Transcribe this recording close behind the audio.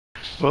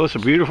Well, it's a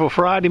beautiful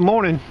Friday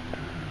morning.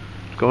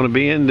 It's going to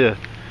be in the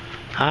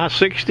high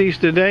 60s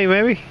today,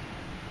 maybe.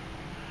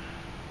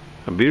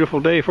 A beautiful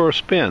day for a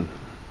spin.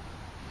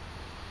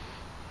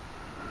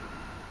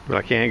 But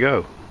I can't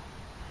go.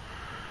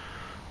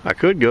 I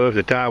could go if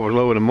the tide was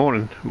low in the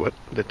morning, but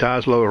the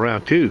tide's low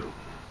around 2.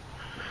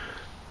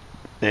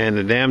 And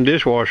the damn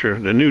dishwasher,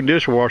 the new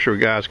dishwasher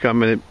guy's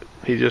coming.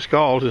 He just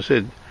called and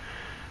said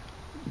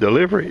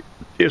delivery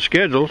is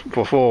scheduled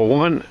for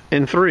 1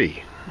 and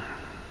 3.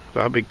 So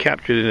I'll be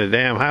captured in the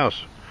damn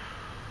house,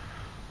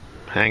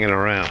 hanging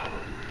around.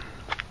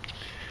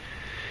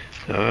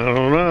 I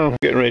don't know. I'm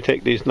getting ready to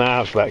take these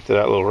knives back to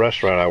that little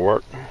restaurant I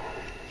work.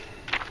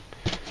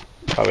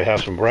 Probably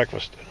have some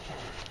breakfast.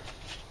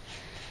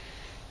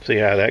 See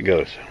how that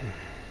goes.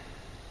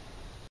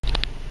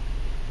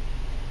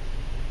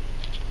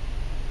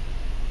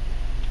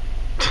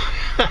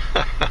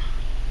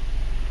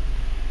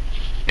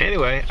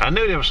 Anyway, I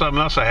knew there was something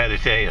else I had to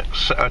tell you.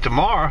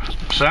 Tomorrow,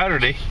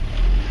 Saturday,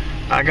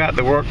 I got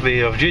to work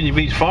the Virginia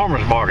Beach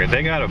Farmers Market.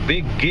 They got a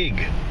big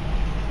gig.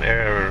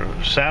 They're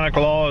Santa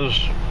Claus,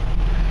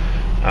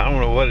 I don't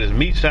know what it is,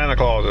 Meet Santa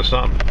Claus or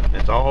something.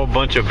 It's all a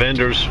bunch of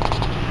vendors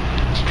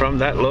from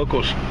that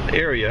local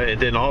area, and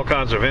then all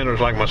kinds of vendors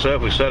like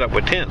myself who set up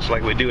with tents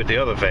like we do at the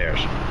other fairs.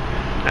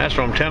 That's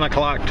from 10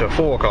 o'clock to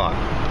 4 o'clock.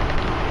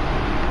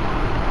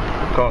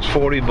 Costs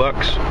 $40.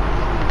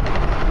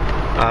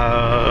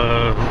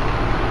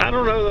 I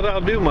don't know that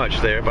I'll do much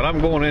there, but I'm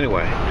going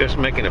anyway, just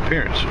make an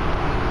appearance.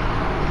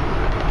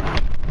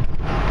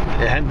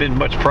 It hadn't been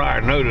much prior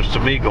notice to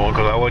me going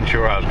because I wasn't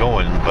sure I was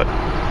going, but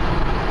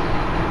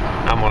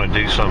I'm going to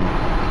do some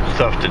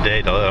stuff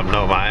today to let them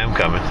know I am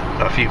coming.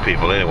 A few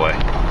people anyway.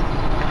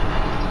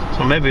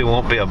 So maybe it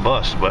won't be a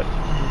bust, but...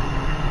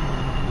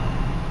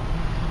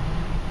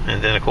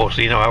 And then of course,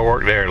 you know, I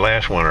worked there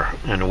last winter,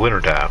 in the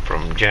wintertime,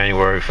 from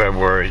January,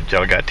 February,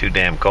 until it got too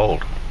damn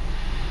cold.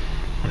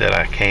 That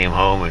I came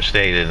home and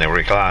stayed in the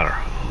recliner.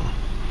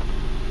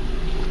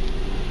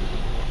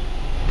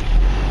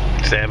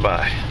 Stand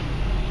by.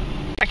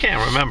 I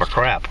can't remember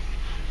crap.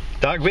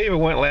 Doc Beaver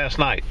went last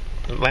night,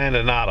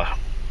 landed nada.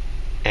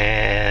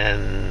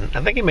 And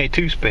I think he made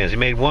 2 spins. He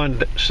made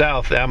one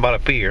south down by the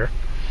pier,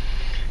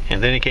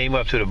 and then he came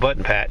up to the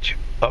button patch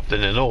up to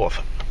the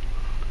north.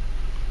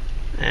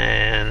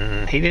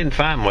 And he didn't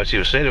find much.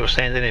 He said it was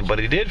sanding in, but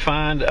he did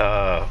find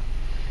a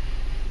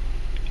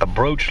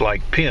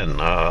brooch-like pin,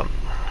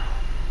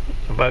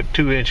 about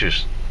 2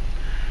 inches,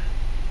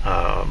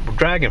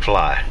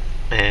 dragonfly,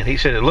 and he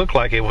said it looked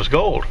like it was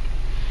gold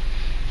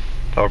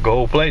or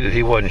gold plated.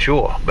 He wasn't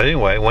sure, but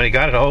anyway, when he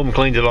got it home and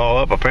cleaned it all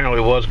up,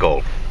 apparently it was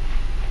gold.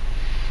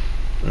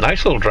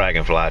 Nice little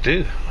dragonfly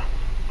too.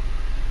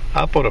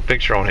 I'll put a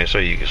picture on here so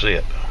you can see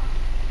it.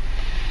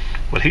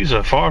 But he's,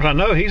 as far as I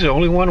know, he's the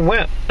only one who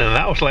went, and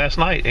that was last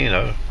night. You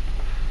know,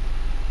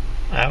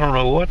 I don't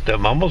know what the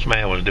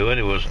mumblesman was doing.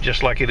 It was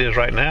just like it is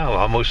right now,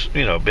 almost,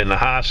 you know, been the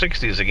high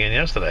 60s again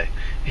yesterday.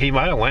 He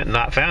might have went and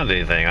not found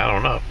anything, I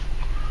don't know.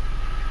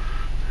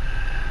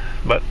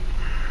 But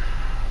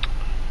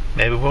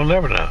maybe we'll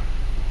never know.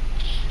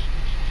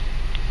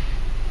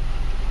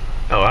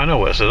 Oh, I know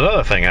what's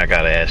another thing I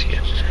gotta ask you.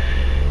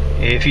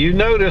 If you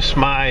notice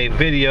my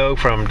video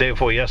from day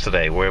before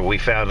yesterday, where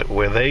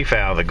they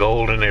found the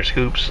gold in their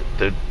scoops,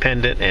 the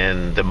pendant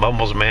and the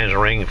mumblesman's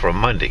ring from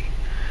Monday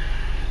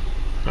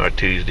or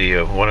Tuesday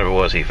or whenever it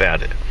was he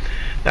found it.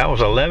 That was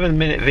an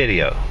 11-minute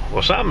video.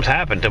 Well, something's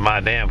happened to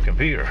my damn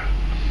computer.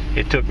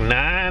 It took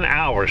 9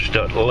 hours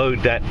to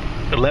load that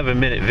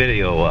 11-minute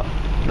video up.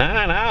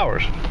 9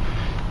 hours.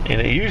 And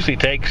it used to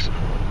take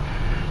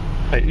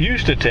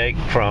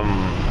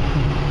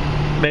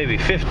from maybe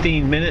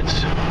 15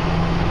 minutes,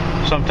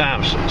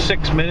 sometimes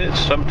 6 minutes,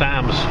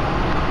 sometimes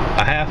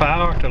a half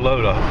hour to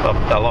load a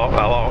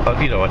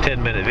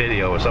 10-minute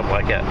video or something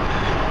like that.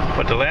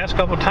 But the last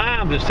couple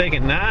times, it's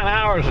taken 9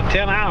 hours and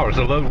 10 hours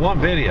to load one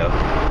video.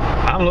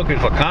 I'm looking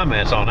for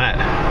comments on that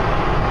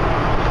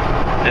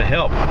and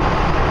help.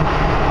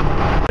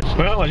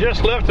 Well, I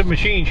just left the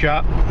machine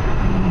shop.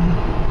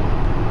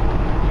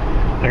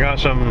 I got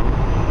some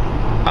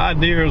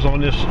ideas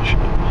on this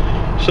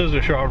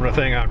scissor sharpener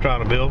thing I'm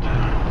trying to build.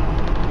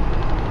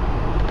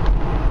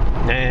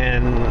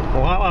 And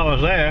while I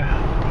was there,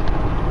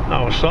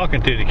 I was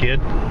talking to the kid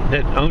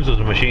that owns the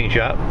machine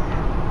shop,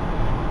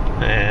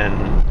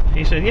 and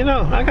he said, you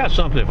know, I got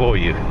something for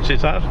you. He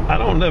says, I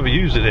don't never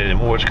use it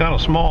anymore. It's kind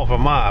of small for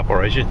my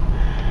operation.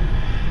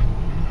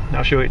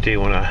 I'll show it to you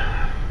when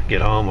I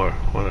get home or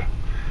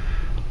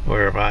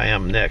wherever I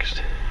am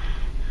next.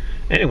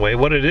 Anyway,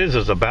 what it is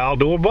a bow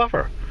door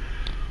buffer.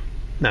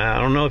 Now,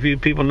 I don't know if you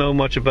people know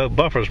much about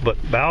buffers, but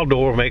bow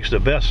door makes the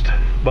best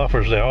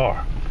buffers there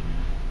are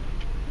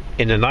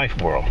in the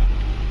knife world.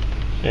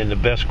 And the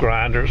best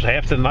grinders,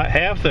 half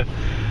the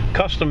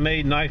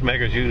custom-made knife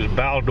makers use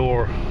bow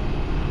door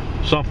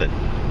something.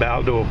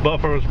 Bow door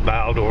buffers,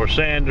 bow door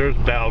sanders,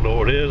 bow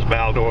door this,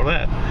 bow door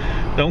that.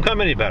 Don't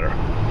come any better.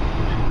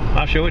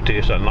 I'll show it to you.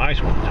 It's a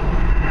nice one.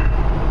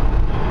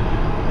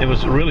 it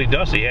was really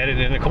dusty. He had it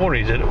in the corner.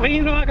 He said, well,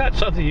 you know, I got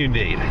something you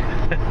need.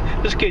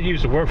 This kid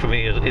used to work for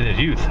me in his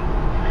youth.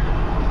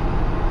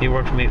 He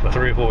worked for me for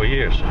 3 or 4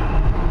 years.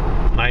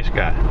 Nice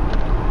guy.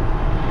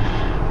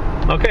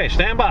 Okay,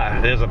 stand by.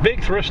 There's a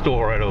big thrift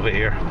store right over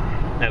here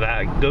that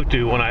I go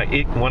to when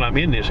I'm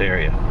in this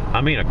area.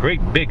 I mean, a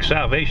great big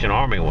Salvation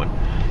Army one.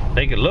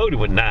 They get loaded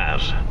with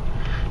knives.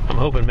 I'm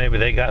hoping maybe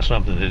they got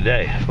something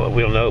today, but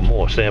we'll know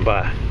more. Stand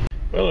by.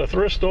 Well, the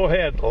thrift store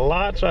had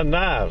lots of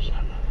knives,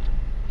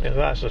 as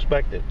I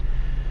suspected.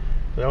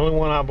 The only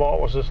one I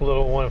bought was this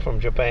little one from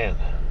Japan.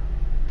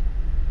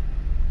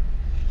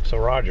 It's a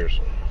Rogers.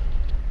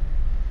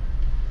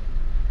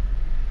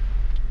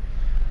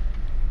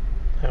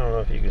 I don't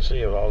know if you can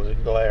see it with all this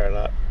glare or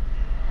not.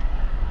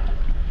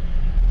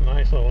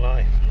 Nice little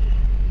knife,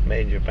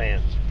 made in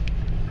Japan.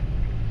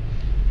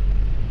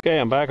 Okay,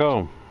 I'm back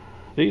home.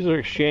 These are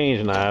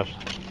exchange knives.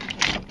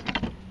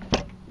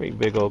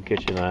 Big old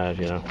kitchen knives,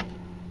 you know.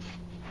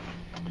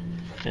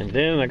 And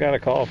then I got a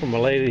call from a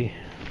lady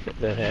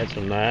that had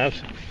some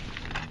knives,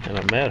 and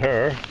I met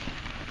her.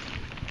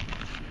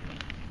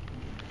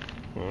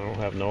 I don't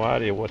have no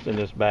idea what's in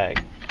this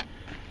bag.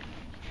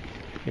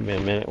 Give me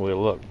a minute,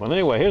 we'll look. But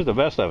anyway, here's the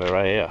best of it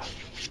right here.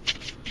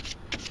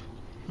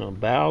 A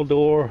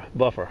Baldor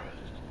buffer.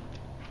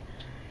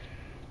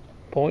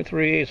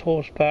 0.38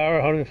 horsepower,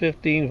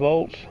 115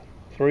 volts,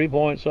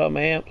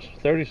 3-point-something amps,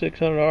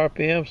 3600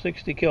 RPM,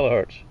 60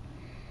 kilohertz.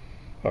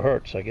 Or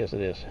hertz, I guess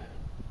it is.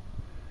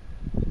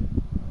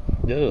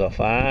 This is a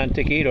fine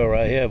taquito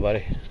right here,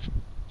 buddy.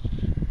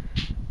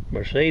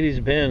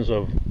 Mercedes-Benz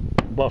of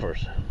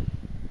buffers.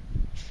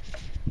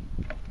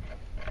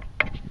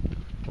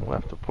 We'll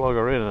have to plug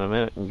her in a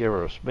minute and give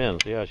her a spin,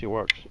 see how she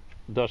works.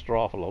 Dust her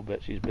off a little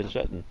bit. She's been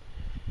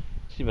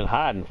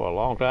hiding for a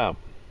long time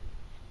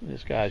in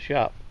this guy's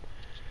shop.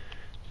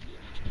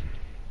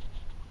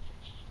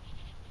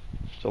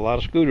 It's a lot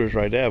of scooters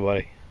right there,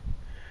 buddy.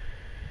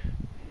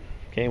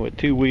 Came with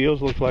 2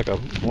 wheels. Looks like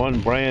one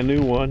brand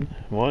new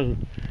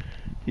one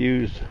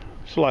used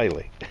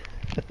slightly.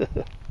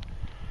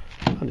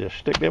 I'll just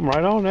stick them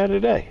right on there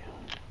today.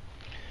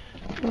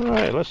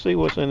 Alright, let's see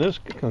what's in this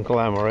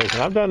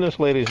conglomeration. I've done this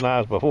lady's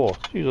knives before.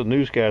 She's a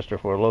newscaster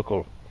for a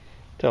local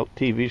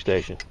TV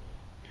station.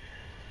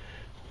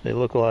 They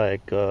look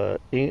like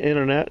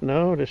internet.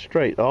 No, they're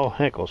straight. All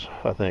Henckels,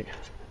 I think.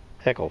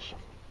 Heckels.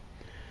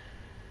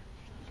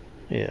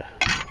 Yeah,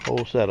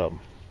 whole set of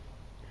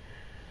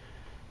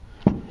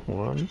them.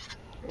 1,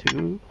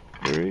 2,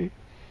 3,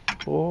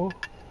 4,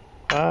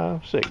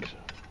 5, 6.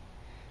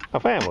 A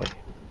family.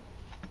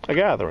 A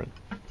gathering.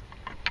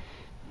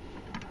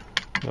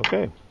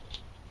 Okay.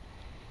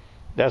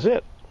 That's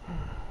it.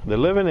 The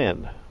living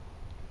end.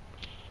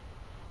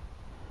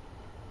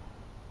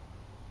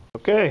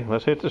 Okay,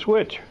 let's hit the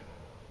switch.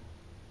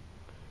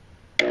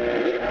 And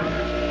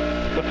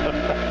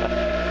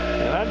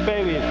that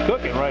baby is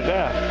cooking right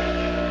there.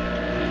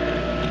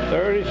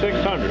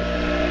 3600.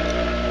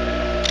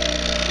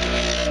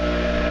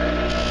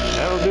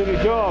 That'll do the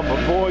job,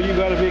 but boy, you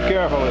got to be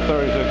careful at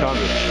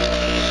 3600.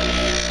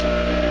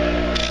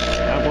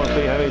 I'm going to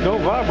see how they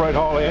don't vibrate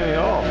hardly any at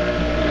all.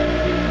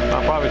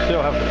 I'll probably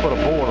still have to put a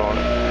board on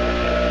it.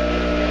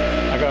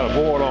 I got a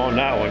board on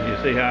that one. You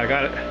see how I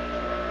got it?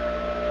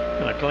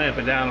 And I clamp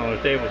it down on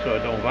the table so it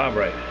don't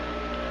vibrate.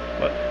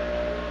 But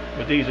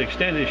with these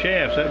extended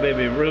shafts, that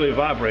baby really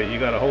vibrates. You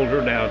got to hold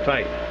her down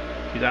tight.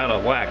 She's out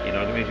of whack, you know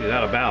what I mean? She's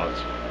out of balance.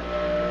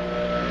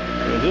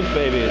 So this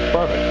baby is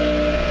perfect.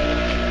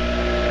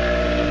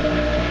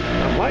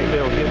 I might be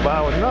able to get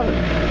by with nothing.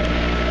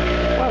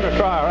 I'm going to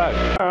try her out.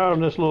 Try her out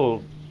on this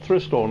little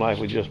thrift store knife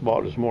we just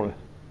bought this morning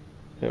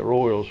at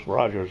Rogers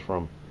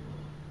from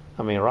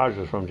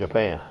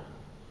Japan.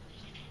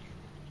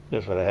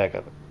 Just for the heck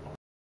of it.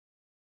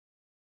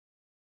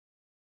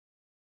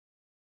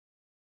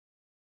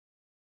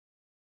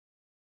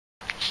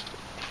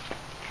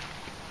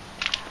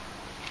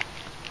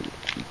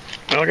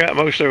 Well, I got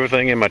most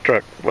everything in my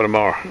truck for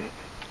tomorrow.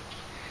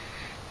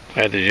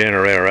 I had the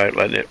generator out,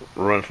 letting it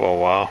run for a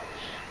while.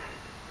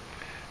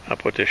 I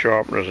put the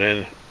sharpeners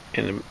in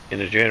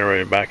the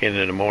generator back in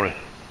the morning.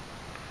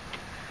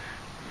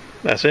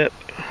 That's it.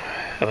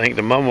 I think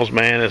the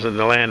mumblesman is in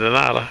the land of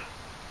nada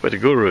with the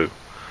guru.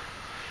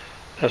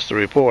 That's the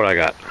report I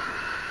got.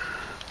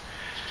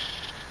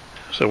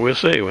 So we'll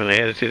see when they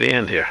add it to the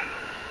end here.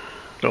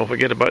 Don't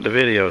forget about the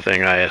video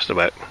thing I asked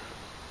about.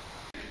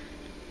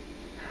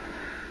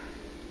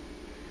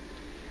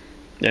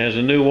 There's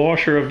a new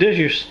washer of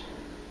dishes.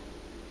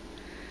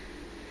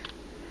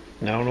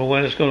 I don't know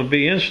when it's going to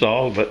be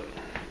installed, but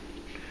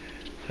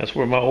that's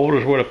where my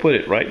orders were to put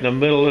it, right in the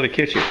middle of the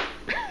kitchen.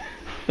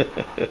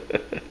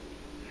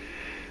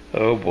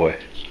 Oh boy.